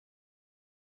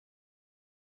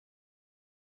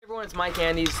Hey everyone, it's Mike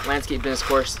Andy's landscape business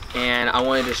course, and I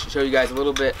wanted to show you guys a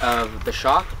little bit of the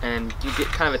shop and get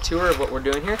kind of a tour of what we're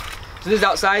doing here. So this is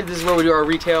outside. This is where we do our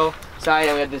retail side,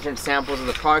 and we have different samples of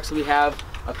the products that we have.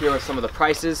 Up here with some of the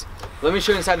prices. Let me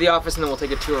show you inside the office, and then we'll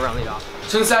take a tour around the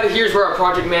office. So inside of here is where our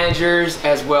project managers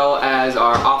as well as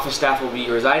our office staff will be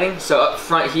residing. So up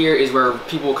front here is where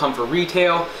people will come for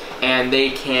retail, and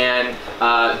they can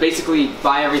basically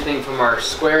buy everything from our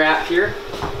Square app here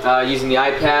using the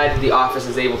iPad. The office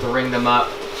is able to ring them up,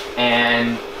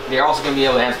 and they're also going to be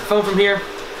able to answer the phone from here.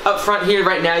 Up front here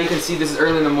right now you can see this is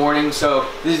early in the morning, so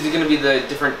this is going to be the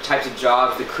different types of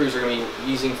jobs the crews are going to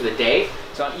be using for the day.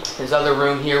 So on this other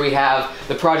room here we have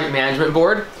the project management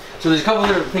board. So there's a couple of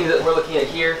different things that we're looking at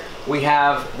here. We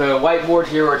have the whiteboard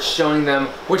here where it's showing them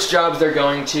which jobs they're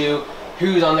going to,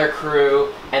 who's on their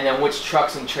crew, and then which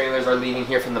trucks and trailers are leaving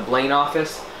here from the Blaine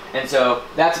office. And so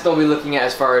that's what they'll be looking at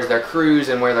as far as their crews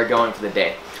and where they're going for the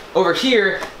day. Over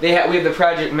here, we have the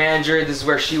project manager. This is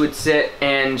where she would sit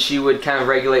and she would kind of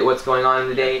regulate what's going on in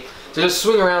the day. So just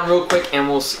swing around real quick and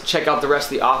we'll check out the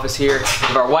rest of the office here. We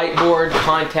have our whiteboard,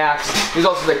 contacts. There's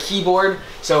also the keyboard.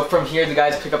 So from here, the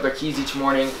guys pick up their keys each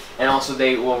morning, and also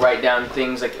they will write down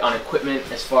things like on equipment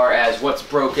as far as what's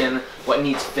broken, what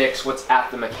needs fixed, what's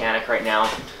at the mechanic right now.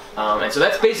 And so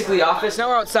that's basically the office. Now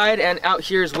we're outside, and out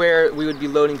here is where we would be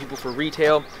loading people for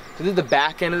retail. So this is the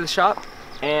back end of the shop.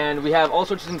 And we have all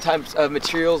sorts of different types of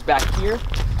materials back here.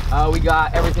 We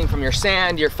got everything from your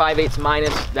sand, your 5/8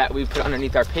 minus that we put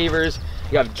underneath our pavers.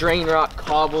 You have drain rock,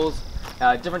 cobbles,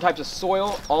 different types of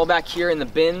soil, all back here in the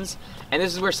bins. And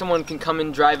this is where someone can come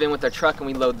and drive in with their truck and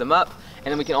we load them up.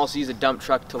 And then we can also use a dump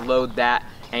truck to load that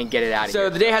and get it out of here. So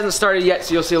the day hasn't started yet,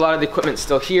 so you'll see a lot of the equipment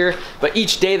still here. But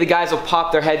each day the guys will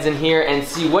pop their heads in here and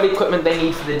see what equipment they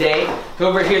need for the day. So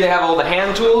over here they have all the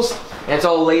hand tools, and it's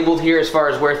all labeled here as far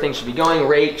as where things should be going,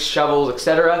 rakes, shovels,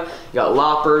 etc. You got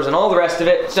loppers and all the rest of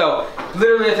it. So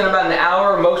literally within about an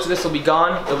hour, most of this will be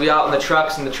gone. It'll be out in the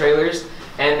trucks and the trailers.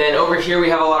 And then over here we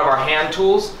have a lot of our hand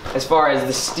tools as far as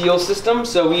the steel system.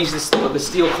 So we use the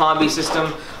steel combi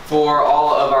system for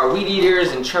all of our weed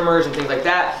eaters and trimmers and things like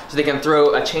that. So they can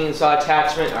throw a chainsaw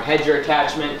attachment, or hedger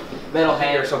attachment, metal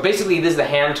hanger. So basically this is the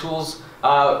hand tools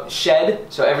shed.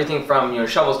 So everything from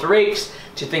shovels to rakes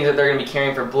to things that they're going to be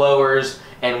carrying for blowers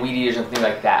and weed eaters and things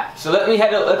like that. So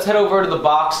let's head over to the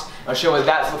box. I'll show you what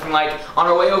that's looking like. On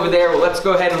our way over there, let's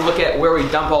go ahead and look at where we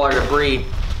dump all our debris.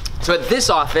 So at this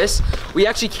office, we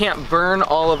actually can't burn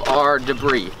all of our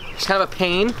debris. It's kind of a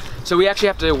pain. So we actually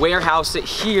have to warehouse it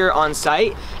here on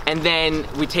site, and then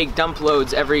we take dump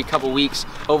loads every couple weeks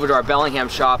over to our Bellingham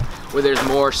shop where there's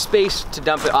more space to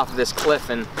dump it off of this cliff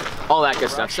and all that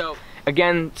good stuff. So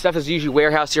again, stuff is usually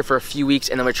warehoused here for a few weeks,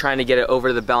 and then we're trying to get it over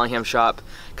to the Bellingham shop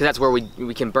because that's where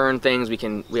we can burn things. We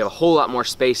have a whole lot more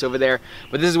space over there.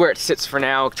 But this is where it sits for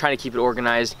now, trying to keep it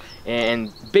organized.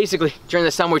 And basically during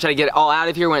the summer we try to get it all out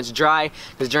of here when it's dry,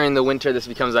 because during the winter this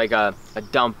becomes like a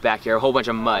dump back here, a whole bunch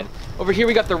of mud. Over here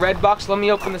we got the red box. Let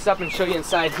me open this up and show you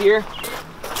inside here.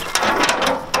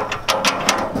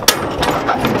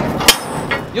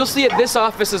 You'll see at this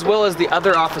office as well as the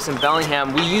other office in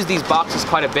Bellingham, we use these boxes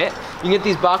quite a bit. You can get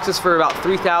these boxes for about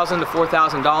 $3,000 to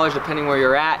 $4,000 depending where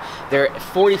you're at. They're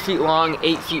 40 feet long,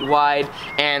 8 feet wide,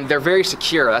 and they're very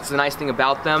secure. That's the nice thing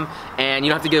about them. And you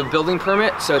don't have to get a building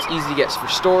permit, so it's easy to get for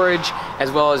storage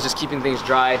as well as just keeping things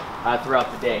dry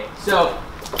throughout the day. So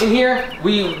in here,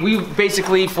 we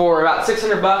basically, for about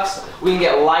 600 bucks, we can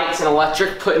get lights and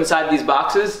electric put inside these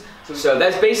boxes. So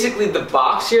that's basically the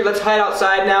box here. Let's hide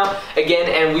outside now again,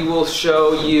 and we will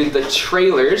show you the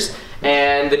trailers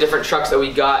and the different trucks that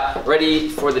we got ready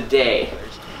for the day.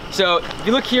 So if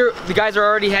you look here, the guys are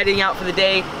already heading out for the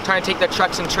day, trying to take their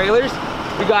trucks and trailers.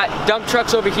 We got dump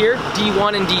trucks over here,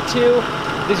 D1 and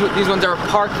D2. These ones are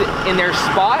parked in their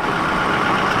spot.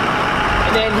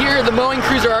 And then here, the mowing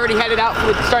crews are already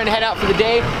starting to head out for the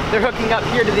day. They're hooking up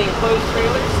here to the enclosed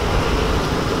trailers.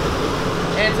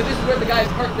 And so this is where the guys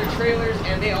park their trailers,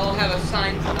 and they all have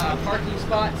assigned parking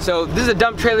spots. So this is a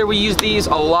dump trailer. We use these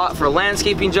a lot for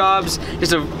landscaping jobs.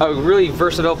 Just a really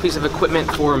versatile piece of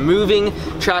equipment for moving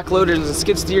track loaders and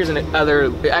skid steers and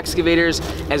other excavators,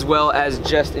 as well as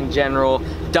just in general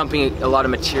dumping a lot of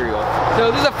material.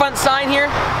 So this is a front sign here,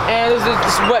 and this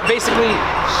is what basically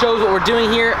shows what we're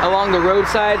doing here along the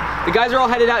roadside. The guys are all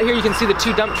headed out here. You can see the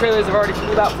 2 dump trailers have already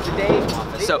pulled out for the day.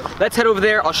 So let's head over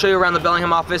there. I'll show you around the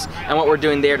Bellingham office and what we're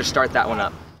doing there to start that one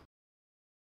up.